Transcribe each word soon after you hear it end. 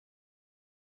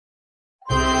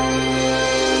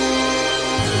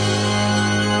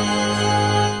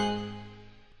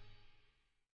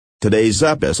Today's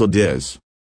episode is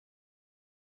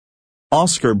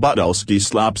Oscar Buttowski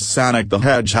slaps Sonic the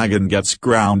Hedgehog and gets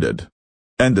grounded.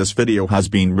 And this video has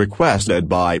been requested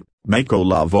by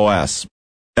POCO.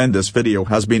 And this video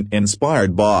has been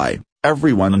inspired by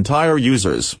everyone entire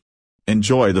users.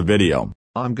 Enjoy the video.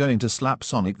 I'm going to slap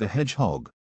Sonic the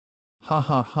Hedgehog. Ha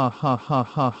ha ha ha ha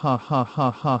ha ha ha ha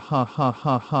ha ha ha ha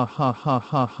ha ha ha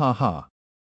ha ha ha.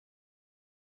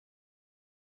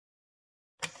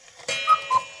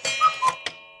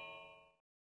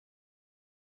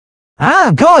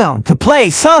 I'm going to play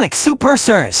Sonic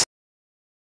Superstars.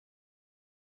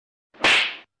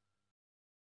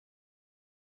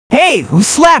 Hey, who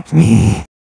slapped me?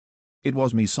 It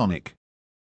was me, Sonic.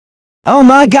 Oh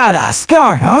my god,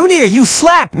 Oscar, how dare you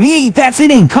slap me? That's it,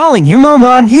 ain't calling your mom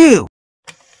on you.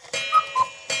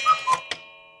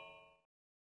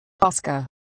 Oscar,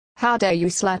 how dare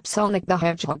you slap Sonic the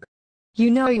Hedgehog?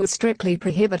 You know you're strictly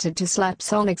prohibited to slap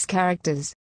Sonic's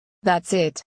characters. That's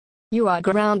it. You are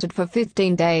grounded for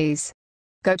 15 days.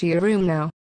 Go to your room now.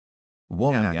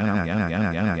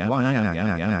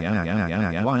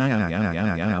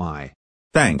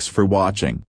 Thanks for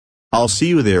watching. I'll see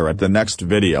you there at the next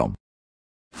video.